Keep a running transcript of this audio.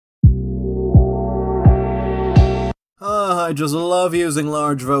I just love using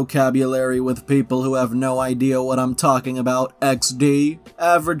large vocabulary with people who have no idea what I'm talking about, XD.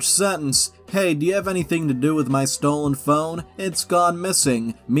 Average sentence. Hey, do you have anything to do with my stolen phone? It's gone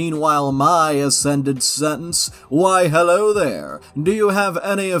missing. Meanwhile, my ascended sentence. Why, hello there. Do you have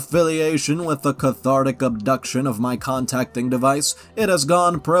any affiliation with the cathartic abduction of my contacting device? It has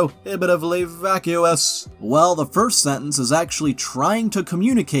gone prohibitively vacuous. Well, the first sentence is actually trying to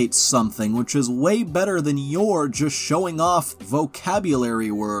communicate something, which is way better than your just showing off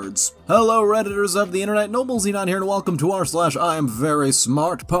vocabulary words. Hello, Redditors of the internet, Noble Xenon here, and welcome to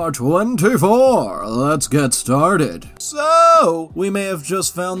r/IAmVerySmart part 24. Let's get started. So, we may have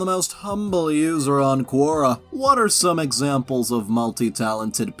just found the most humble user on Quora. What are some examples of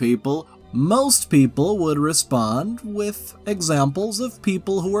multi-talented people? Most people would respond with examples of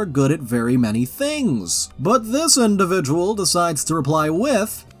people who are good at very many things. But this individual decides to reply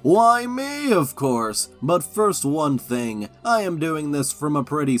with, why me, of course. But first, one thing. I am doing this from a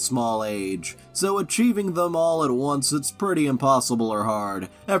pretty small age, so achieving them all at once, it's pretty impossible or hard.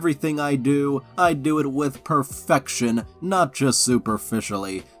 Everything I do it with perfection, not just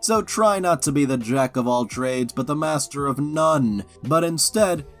superficially. So try not to be the jack of all trades, but the master of none. But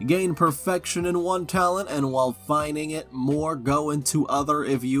instead, gain perfection in one talent, and while finding it more, go into other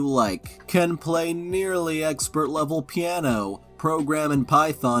if you like. Can play nearly expert level piano, program in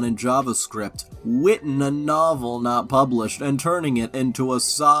Python and JavaScript, written a novel not published and turning it into a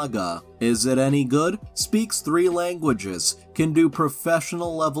saga. Is it any good? Speaks 3 languages, can do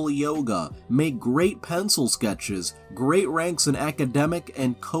professional level yoga, make great pencil sketches, great ranks in academic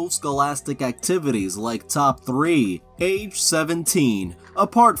and co-scholastic activities like top 3. Age 17.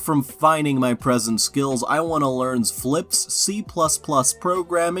 Apart from finding my present skills, I want to learn flips, C++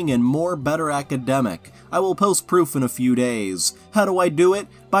 programming, and more better academic. I will post proof in a few days. How do I do it?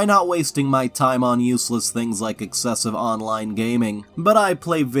 By not wasting my time on useless things like excessive online gaming. But I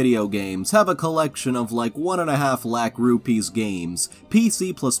play video games, have a collection of like 1.5 lakh rupees games.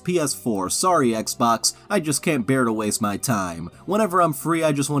 PC plus PS4, sorry Xbox, I just can't bear to waste my time. Whenever I'm free,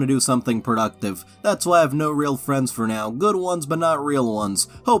 I just want to do something productive. That's why I have no real friends for now, good ones but not real ones.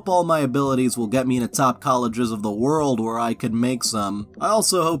 Hope all my abilities will get me into top colleges of the world where I could make some. I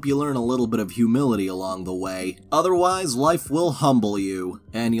also hope you learn a little bit of humility along the way. Otherwise, life will humble you,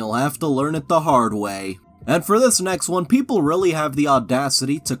 and you'll have to learn it the hard way. And for this next one, people really have the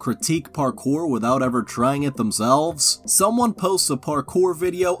audacity to critique parkour without ever trying it themselves. Someone posts a parkour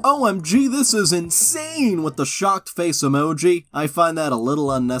video, OMG, this is insane, with the shocked face emoji. I find that a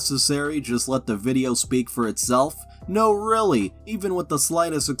little unnecessary, just let the video speak for itself. No, really, even with the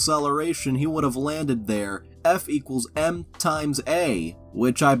slightest acceleration, he would have landed there. F equals m times a,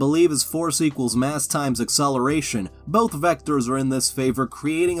 which I believe is force equals mass times acceleration. Both vectors are in this favor,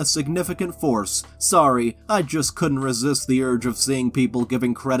 creating a significant force. Sorry, I just couldn't resist the urge of seeing people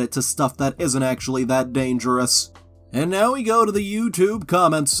giving credit to stuff that isn't actually that dangerous. And now we go to the YouTube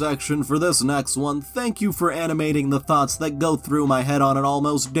comments section for this next one. Thank you for animating the thoughts that go through my head on an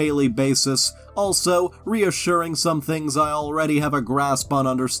almost daily basis. Also, reassuring some things I already have a grasp on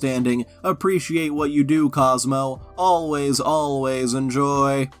understanding. Appreciate what you do, Cosmo. Always, always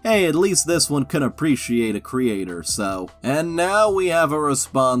enjoy. Hey, at least this one can appreciate a creator, so. And now we have a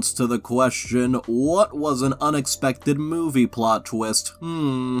response to the question, what was an unexpected movie plot twist?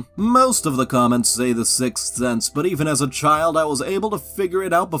 Most of the comments say The Sixth Sense, but even as a child, I was able to figure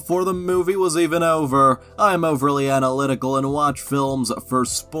it out before the movie was even over. I'm overly analytical and watch films for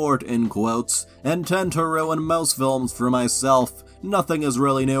sport, in quotes, and tend to ruin most films for myself. Nothing is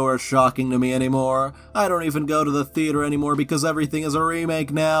really new or shocking to me anymore. I don't even go to the theater anymore because everything is a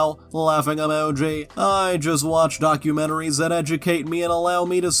remake now. Laughing emoji. I just watch documentaries that educate me and allow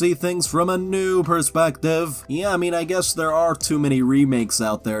me to see things from a new perspective. Yeah, I mean, I guess there are too many remakes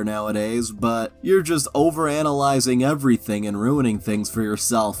out there nowadays, but you're just overanalyzing everything and ruining things for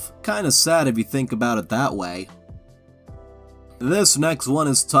yourself. Kinda sad if you think about it that way. This next one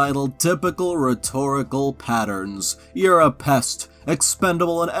is titled Typical Rhetorical Patterns. You're a pest.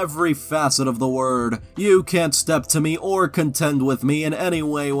 Expendable in every facet of the word. You can't step to me or contend with me in any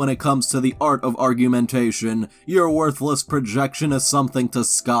way when it comes to the art of argumentation. Your worthless projection is something to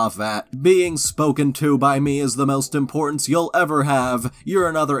scoff at. Being spoken to by me is the most importance you'll ever have. You're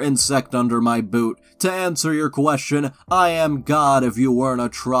another insect under my boot. To answer your question, I am God. If you weren't a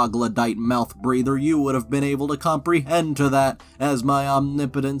troglodyte mouth breather, you would have been able to comprehend to that. As my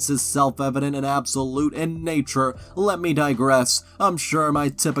omnipotence is self-evident and absolute in nature, let me digress. I'm sure my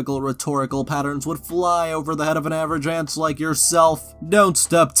typical rhetorical patterns would fly over the head of an average ant like yourself. Don't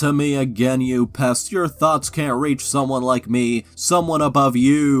step to me again, you pest. Your thoughts can't reach someone like me, someone above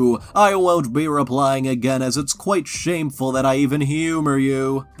you. I won't be replying again, as it's quite shameful that I even humor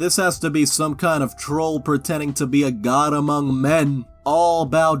you. This has to be some kind of troll pretending to be a god among men. All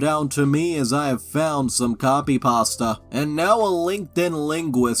bow down to me as I have found some copy pasta. And now a LinkedIn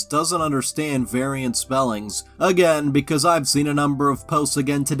linguist doesn't understand variant spellings. Again, because I've seen a number of posts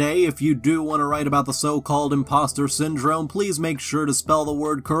again today. If you do want to write about the so-called imposter syndrome, please make sure to spell the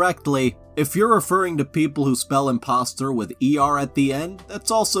word correctly. If you're referring to people who spell imposter with ER at the end,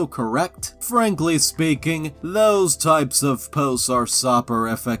 that's also correct. Frankly speaking, those types of posts are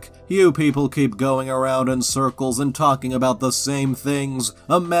soporific. You people keep going around in circles and talking about the same things,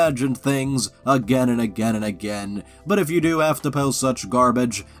 imagined things, again and again and again. But if you do have to post such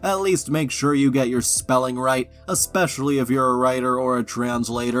garbage, at least make sure you get your spelling right, especially if you're a writer or a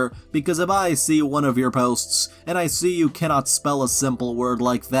translator, because if I see one of your posts, and I see you cannot spell a simple word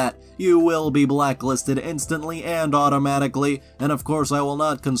like that, you will be blacklisted instantly and automatically, and of course I will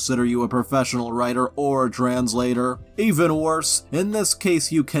not consider you a professional writer or translator. Even worse, in this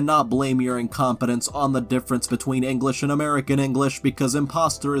case you cannot blame your incompetence on the difference between English and American English, because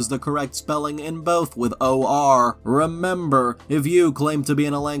imposter is the correct spelling in both with OR. Remember, if you claim to be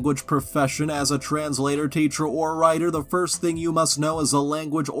in a language profession as a translator, teacher, or writer, the first thing you must know is the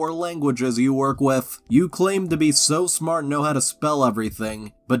language or languages you work with. You claim to be so smart and know how to spell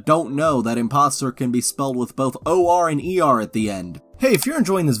everything, but don't know that imposter can be spelled with both OR and ER at the end. Hey, if you're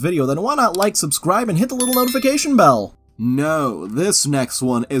enjoying this video, then why not like, subscribe, and hit the little notification bell? No, this next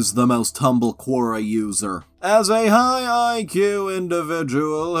one is the most humble Quora user. As a high IQ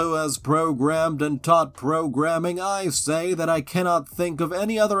individual who has programmed and taught programming, I say that I cannot think of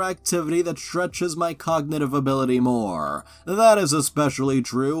any other activity that stretches my cognitive ability more. That is especially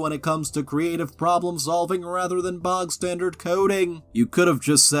true when it comes to creative problem solving rather than bog standard coding. You could have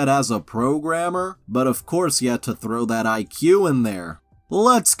just said as a programmer, but of course you had to throw that IQ in there.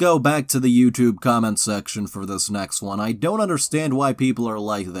 Let's go back to the YouTube comment section for this next one. I don't understand why people are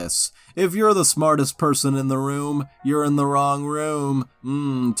like this. If you're the smartest person in the room, you're in the wrong room.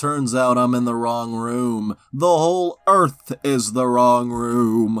 Turns out I'm in the wrong room. The whole earth is the wrong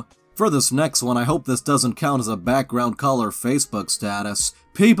room. For this next one, I hope this doesn't count as a background color Facebook status.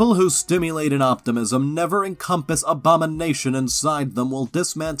 People who stimulate an optimism never encompass abomination inside them will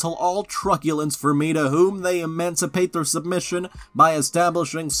dismantle all truculence for me to whom they emancipate their submission by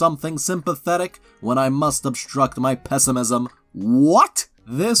establishing something sympathetic when I must obstruct my pessimism. What?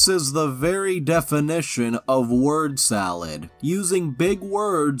 This is the very definition of word salad, using big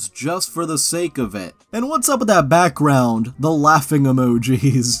words just for the sake of it. And what's up with that background? The laughing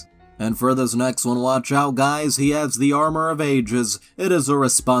emojis. And for this next one, watch out guys, he has the armor of ages. It is a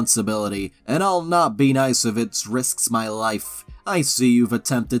responsibility, and I'll not be nice if it risks my life. I see you've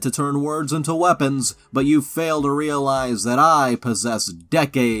attempted to turn words into weapons, but you fail to realize that I possess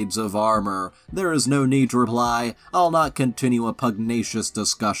decades of armor. There is no need to reply. I'll not continue a pugnacious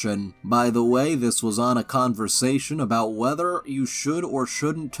discussion. By the way, this was on a conversation about whether you should or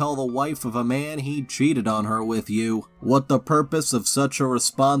shouldn't tell the wife of a man he cheated on her with you. What the purpose of such a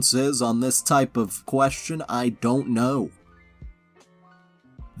response is on this type of question, I don't know.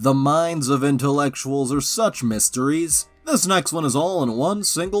 The minds of intellectuals are such mysteries. This next one is all in one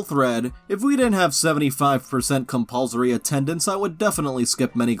single thread. If we didn't have 75% compulsory attendance, I would definitely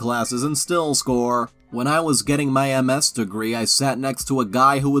skip many classes and still score. When I was getting my MS degree, I sat next to a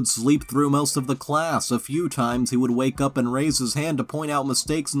guy who would sleep through most of the class. A few times he would wake up and raise his hand to point out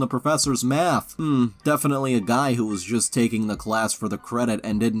mistakes in the professor's math. Definitely a guy who was just taking the class for the credit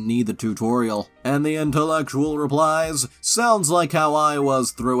and didn't need the tutorial. And the intellectual replies, sounds like how I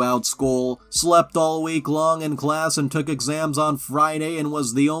was throughout school. Slept all week long in class and took exams on Friday and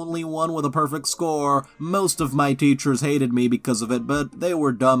was the only one with a perfect score. Most of my teachers hated me because of it, but they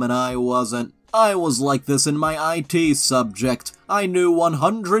were dumb and I wasn't. I was like this in my IT subject. I knew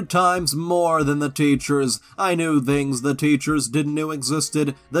 100 times more than the teachers. I knew things the teachers didn't know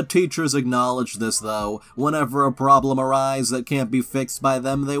existed. The teachers acknowledged this though. Whenever a problem arises that can't be fixed by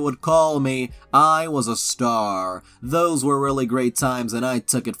them, they would call me. I was a star. Those were really great times and I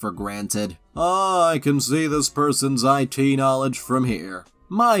took it for granted. I can see this person's IT knowledge from here.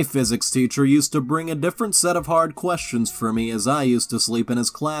 My physics teacher used to bring a different set of hard questions for me as I used to sleep in his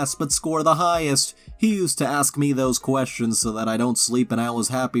class but score the highest. He used to ask me those questions so that I don't sleep, and I was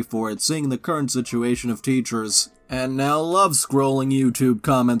happy for it, seeing the current situation of teachers. And now love scrolling YouTube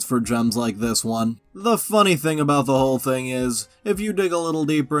comments for gems like this one. The funny thing about the whole thing is, if you dig a little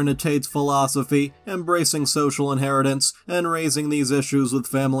deeper into Tate's philosophy, embracing social inheritance, and raising these issues with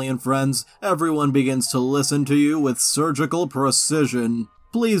family and friends, everyone begins to listen to you with surgical precision.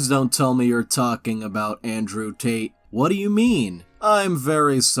 Please don't tell me you're talking about Andrew Tate. What do you mean? I'm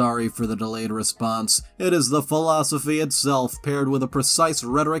very sorry for the delayed response. It is the philosophy itself, paired with a precise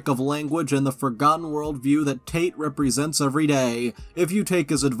rhetoric of language and the forgotten worldview that Tate represents every day. If you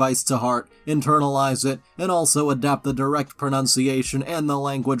take his advice to heart, internalize it, and also adapt the direct pronunciation and the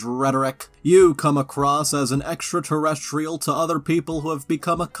language rhetoric, you come across as an extraterrestrial to other people who have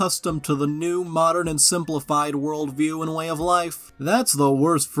become accustomed to the new, modern, and simplified worldview and way of life. That's the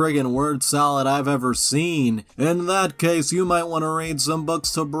worst friggin' word salad I've ever seen. In that case, you might want to read some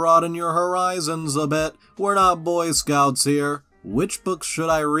books to broaden your horizons a bit. We're not Boy Scouts here. Which books should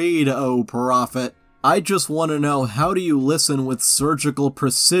I read, oh prophet? I just want to know, how do you listen with surgical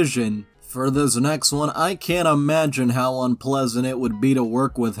precision? For this next one, I can't imagine how unpleasant it would be to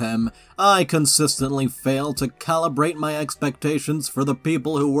work with him. I consistently fail to calibrate my expectations for the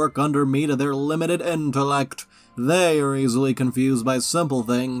people who work under me to their limited intellect. They are easily confused by simple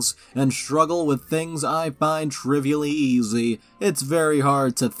things, and struggle with things I find trivially easy. It's very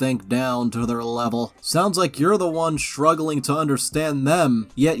hard to think down to their level. Sounds like you're the one struggling to understand them,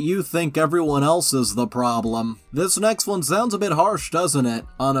 yet you think everyone else is the problem. This next one sounds a bit harsh, doesn't it?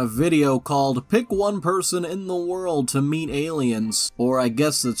 On a video called "Pick One Person in the World to Meet Aliens." Or I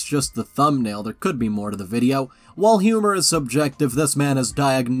guess it's just the thumbnail, there could be more to the video. While humor is subjective, this man is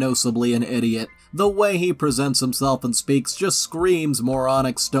diagnosably an idiot. The way he presents himself and speaks just screams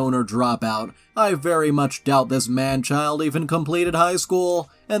moronic stoner dropout. I very much doubt this man-child even completed high school,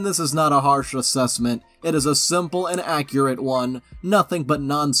 and this is not a harsh assessment. It is a simple and accurate one. Nothing but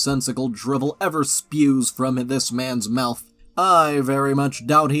nonsensical drivel ever spews from this man's mouth. I very much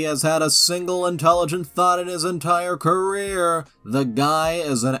doubt he has had a single intelligent thought in his entire career. The guy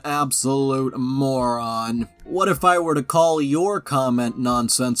is an absolute moron. What if I were to call your comment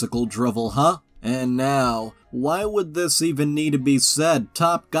nonsensical drivel, huh? And now, why would this even need to be said?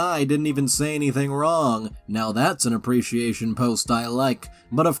 Top guy didn't even say anything wrong. Now that's an appreciation post I like.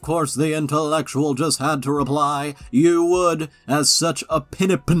 But of course the intellectual just had to reply, "You would, as such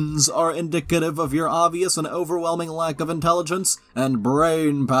opinions are indicative of your obvious and overwhelming lack of intelligence and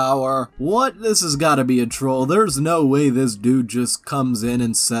brain power." What? This has gotta be a troll. There's no way this dude just comes in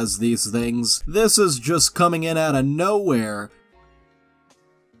and says these things. This is just coming in out of nowhere.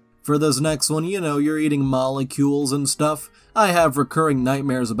 For this next one, you know, you're eating molecules and stuff. I have recurring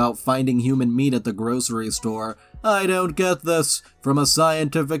nightmares about finding human meat at the grocery store. I don't get this. From a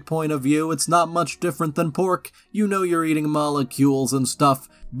scientific point of view, it's not much different than pork. You know you're eating molecules and stuff.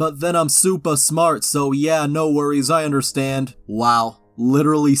 But then I'm super smart, so yeah, no worries, I understand. Wow,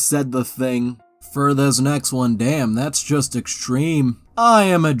 literally said the thing. For this next one, damn, that's just extreme. I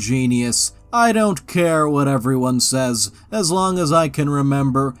am a genius. I don't care what everyone says, as long as I can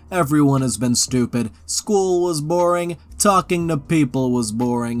remember, everyone has been stupid. School was boring, talking to people was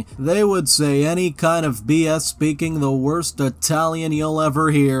boring. They would say any kind of BS speaking the worst Italian you'll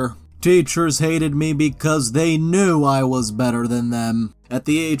ever hear. Teachers hated me because they knew I was better than them. At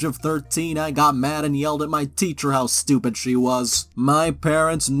the age of 13, I got mad and yelled at my teacher how stupid she was. My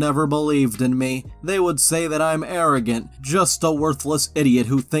parents never believed in me. They would say that I'm arrogant, just a worthless idiot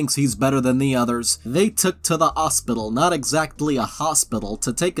who thinks he's better than the others. They took to the hospital, not exactly a hospital,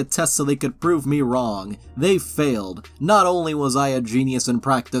 to take a test so they could prove me wrong. They failed. Not only was I a genius in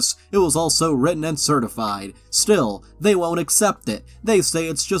practice, it was also written and certified. Still, they won't accept it. They say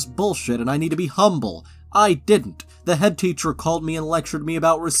it's just bullshit and I need to be humble. I didn't. The head teacher called me and lectured me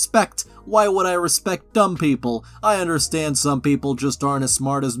about respect. Why would I respect dumb people? I understand some people just aren't as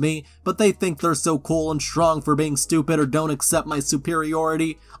smart as me, but they think they're so cool and strong for being stupid or don't accept my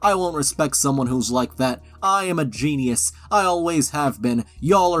superiority. I won't respect someone who's like that. I am a genius. I always have been.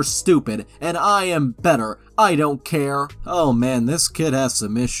 Y'all are stupid, and I am better. I don't care. Oh man, this kid has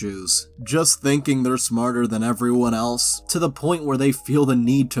some issues. Just thinking they're smarter than everyone else, to the point where they feel the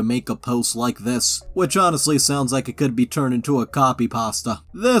need to make a post like this, which honestly sounds like it could be turned into a copy pasta.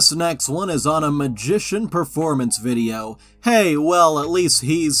 This next one is on a magician performance video. Hey, well, at least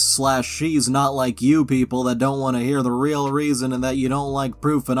he's/she's not like you people that don't want to hear the real reason and that you don't like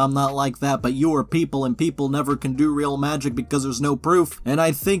proof, and I'm not like that, but you are people and people never can do real magic because there's no proof, and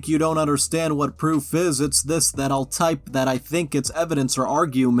I think you don't understand what proof is. It's this that I'll type that I think it's evidence or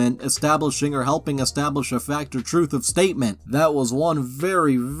argument establishing or helping establish a fact or truth of statement. That was one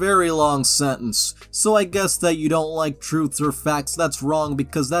very, very long sentence. So I guess that you don't like truths or facts. That's wrong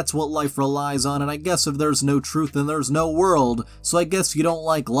because that's what life relies on, and I guess if there's no truth then there's no world. So I guess you don't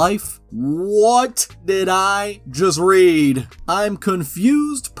like life? What did I just read? I'm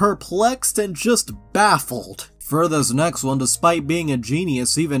confused, perplexed, and just baffled. For this next one, despite being a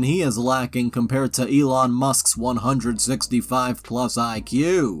genius, even he is lacking compared to Elon Musk's 165 plus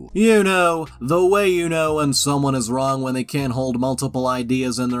IQ. You know, the way you know when someone is wrong when they can't hold multiple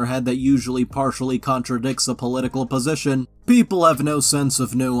ideas in their head that usually partially contradicts a political position. People have no sense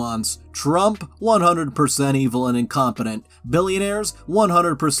of nuance. Trump, 100% evil and incompetent. Billionaires,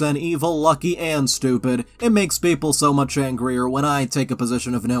 100% evil, lucky, and stupid. It makes people so much angrier when I take a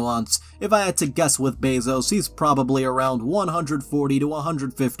position of nuance. If I had to guess with Bezos, he's probably around 140 to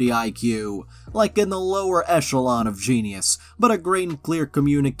 150 IQ. Like in the lower echelon of genius, but a great and clear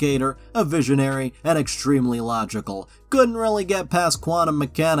communicator, a visionary, and extremely logical. Couldn't really get past quantum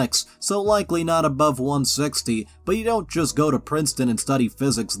mechanics, so likely not above 160, but you don't just go to Princeton and study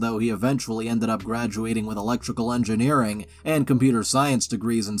physics, though he eventually ended up graduating with electrical engineering and computer science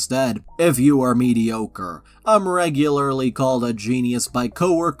degrees instead. If you are mediocre, I'm regularly called a genius by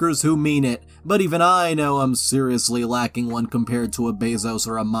coworkers who mean it, but even I know I'm seriously lacking when compared to a Bezos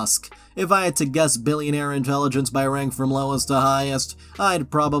or a Musk. If I had to guess billionaire intelligence by rank from lowest to highest, I'd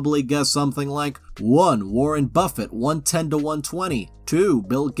probably guess something like 1. Warren Buffett, 110 to 120, 2.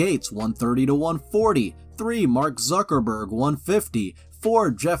 Bill Gates, 130 to 140, 3. Mark Zuckerberg, 150,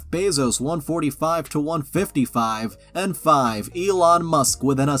 4. Jeff Bezos, 145 to 155, and 5. Elon Musk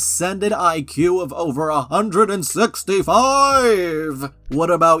with an ascended IQ of over 165!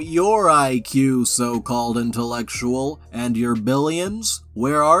 What about your IQ, so-called intellectual, and your billions?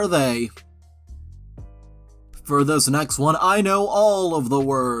 Where are they? For this next one, I know all of the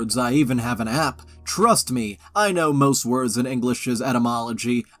words. I even have an app. Trust me, I know most words in English's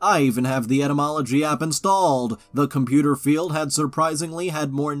etymology. I even have the etymology app installed. The computer field had surprisingly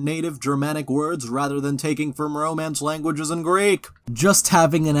had more native Germanic words rather than taking from Romance languages and Greek. Just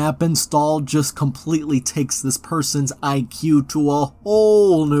having an app installed just completely takes this person's IQ to a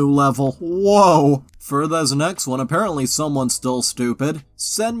whole new level. Whoa! For this next one, apparently someone's still stupid.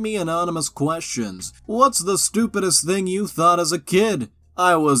 Send me anonymous questions. What's the stupidest thing you thought as a kid?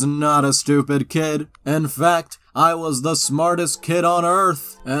 I was not a stupid kid. In fact, I was the smartest kid on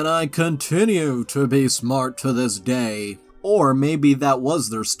Earth, and I continue to be smart to this day. Or maybe that was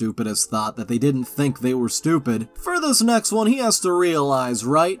their stupidest thought, that they didn't think they were stupid. For this next one, he has to realize,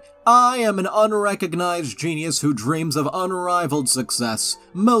 right? I am an unrecognized genius who dreams of unrivaled success.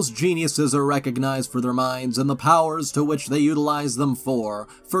 Most geniuses are recognized for their minds and the powers to which they utilize them for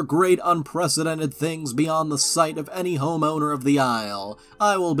great unprecedented things beyond the sight of any homeowner of the isle.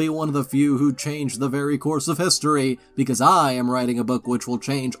 I will be one of the few who change the very course of history, because I am writing a book which will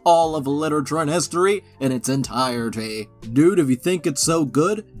change all of literature and history in its entirety. Dude, if you think it's so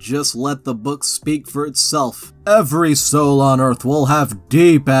good, just let the book speak for itself. Every soul on Earth will have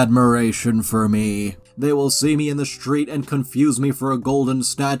deep admiration for me. They will see me in the street and confuse me for a golden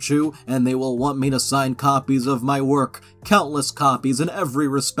statue, and they will want me to sign copies of my work, countless copies in every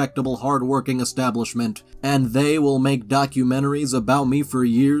respectable hard-working establishment. And they will make documentaries about me for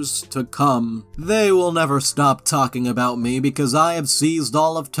years to come. They will never stop talking about me because I have seized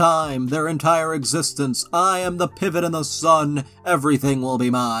all of time, their entire existence. I am the pivot in the sun. Everything will be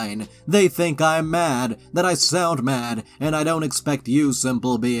mine. They think I'm mad, that I sound mad, and I don't expect you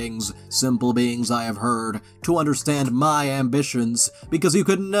simple beings I have heard, to understand my ambitions, because you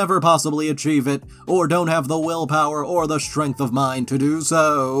could never possibly achieve it, or don't have the willpower or the strength of mind to do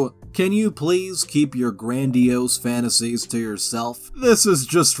so. Can you please keep your grandiose fantasies to yourself? This is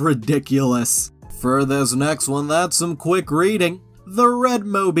just ridiculous. For this next one, that's some quick reading. The Red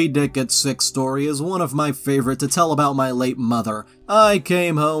Moby Dick at 6 story is one of my favorite to tell about my late mother. I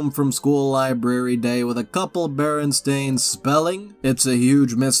came home from school library day with a couple Berenstain spelling. It's a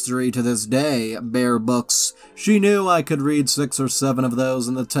huge mystery to this day, bear books. She knew I could read 6 or 7 of those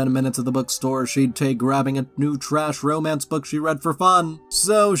in the 10 minutes at the bookstore she'd take grabbing a new trash romance book she read for fun.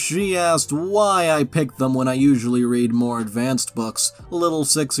 So she asked why I picked them when I usually read more advanced books. Little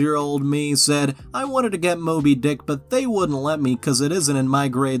 6-year-old me said, I wanted to get Moby Dick, but they wouldn't let me cause it isn't in my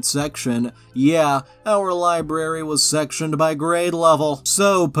grade section. Yeah, our library was sectioned by grade level.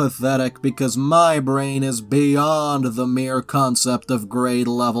 So pathetic because my brain is beyond the mere concept of grade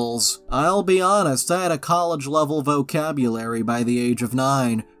levels. I'll be honest, I had a college level vocabulary by the age of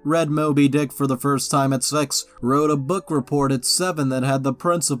 9. Read Moby Dick for the first time at 6, wrote a book report at 7 that had the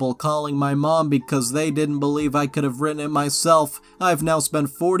principal calling my mom because they didn't believe I could have written it myself. I've now spent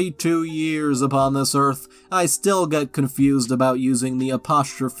 42 years upon this earth. I still get confused about using the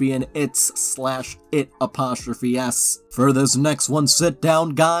apostrophe in its/it apostrophe s. For this next one, sit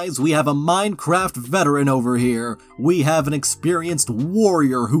down guys, we have a Minecraft veteran over here. We have an experienced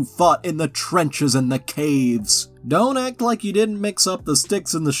warrior who fought in the trenches and the caves. Don't act like you didn't mix up the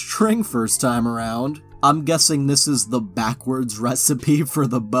sticks and the string first time around. I'm guessing this is the backwards recipe for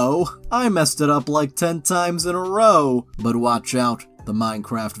the bow? I messed it up like 10 times in a row. But watch out, the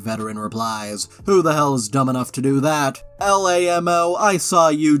Minecraft veteran replies. Who the hell is dumb enough to do that? LAMO, I saw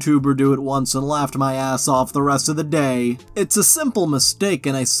a YouTuber do it once and laughed my ass off the rest of the day. It's a simple mistake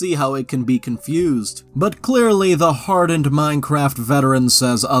and I see how it can be confused. But clearly the hardened Minecraft veteran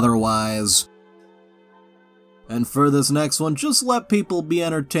says otherwise. And for this next one, just let people be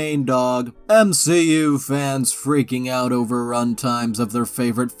entertained, dog. MCU fans freaking out over runtimes of their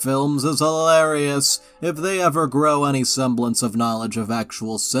favorite films is hilarious. If they ever grow any semblance of knowledge of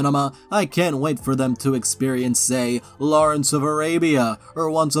actual cinema, I can't wait for them to experience, say, Lawrence of Arabia, or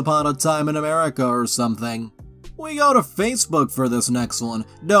Once Upon a Time in America or something. We go to Facebook for this next one.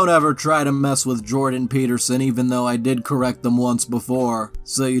 Don't ever try to mess with Jordan Peterson even though I did correct them once before.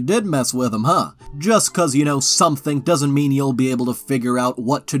 So you did mess with him, huh? Just cause you know something doesn't mean you'll be able to figure out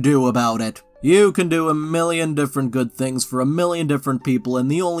what to do about it. You can do a million different good things for a million different people and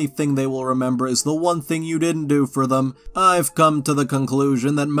the only thing they will remember is the one thing you didn't do for them. I've come to the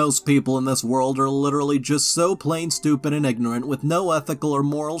conclusion that most people in this world are literally just so plain stupid and ignorant with no ethical or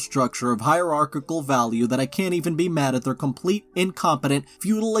moral structure of hierarchical value that I can't even be mad at their complete, incompetent,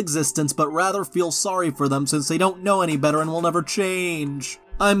 futile existence but rather feel sorry for them since they don't know any better and will never change.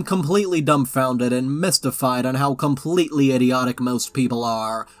 I'm completely dumbfounded and mystified on how completely idiotic most people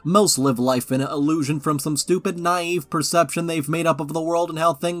are. Most live life in an illusion from some stupid, naive perception they've made up of the world and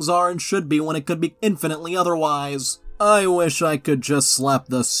how things are and should be when it could be infinitely otherwise. I wish I could just slap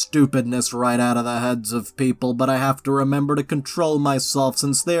the stupidness right out of the heads of people, but I have to remember to control myself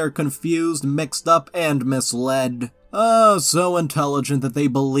since they are confused, mixed up, and misled. So intelligent that they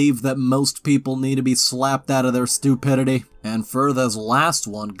believe that most people need to be slapped out of their stupidity. And for this last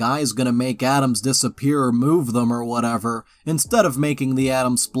one, guy's gonna make atoms disappear or move them or whatever. Instead of making the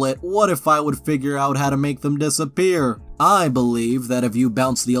atom split, what if I would figure out how to make them disappear? I believe that if you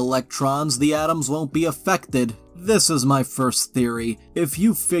bounce the electrons, the atoms won't be affected. This is my first theory. If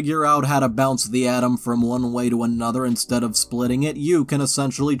you figure out how to bounce the atom from one way to another instead of splitting it, you can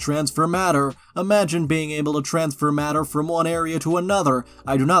essentially transfer matter. Imagine being able to transfer matter from one area to another.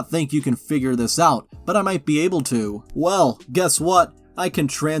 I do not think you can figure this out, but I might be able to. Well, guess what? I can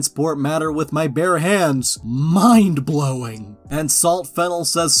transport matter with my bare hands. Mind-blowing. And Salt Fennel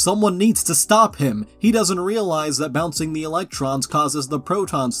says someone needs to stop him. He doesn't realize that bouncing the electrons causes the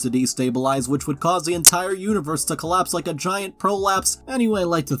protons to destabilize, which would cause the entire universe to collapse like a giant prolapse. Anyway, I'd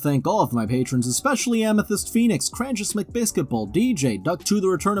like to thank all of my patrons, especially Amethyst Phoenix, Cranchus McBisketball, DJ, Duck 2 The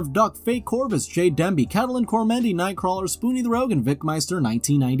Return of Duck, Fake Corvus, Jay Demby, Catalan Cormendi, Nightcrawler, Spoonie the Rogue, and Vicmeister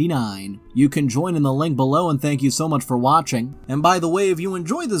 1999. You can join in the link below and thank you so much for watching. And by the way, if you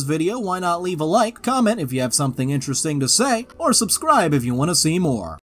enjoyed this video, why not leave a like, comment if you have something interesting to say, or subscribe if you want to see more.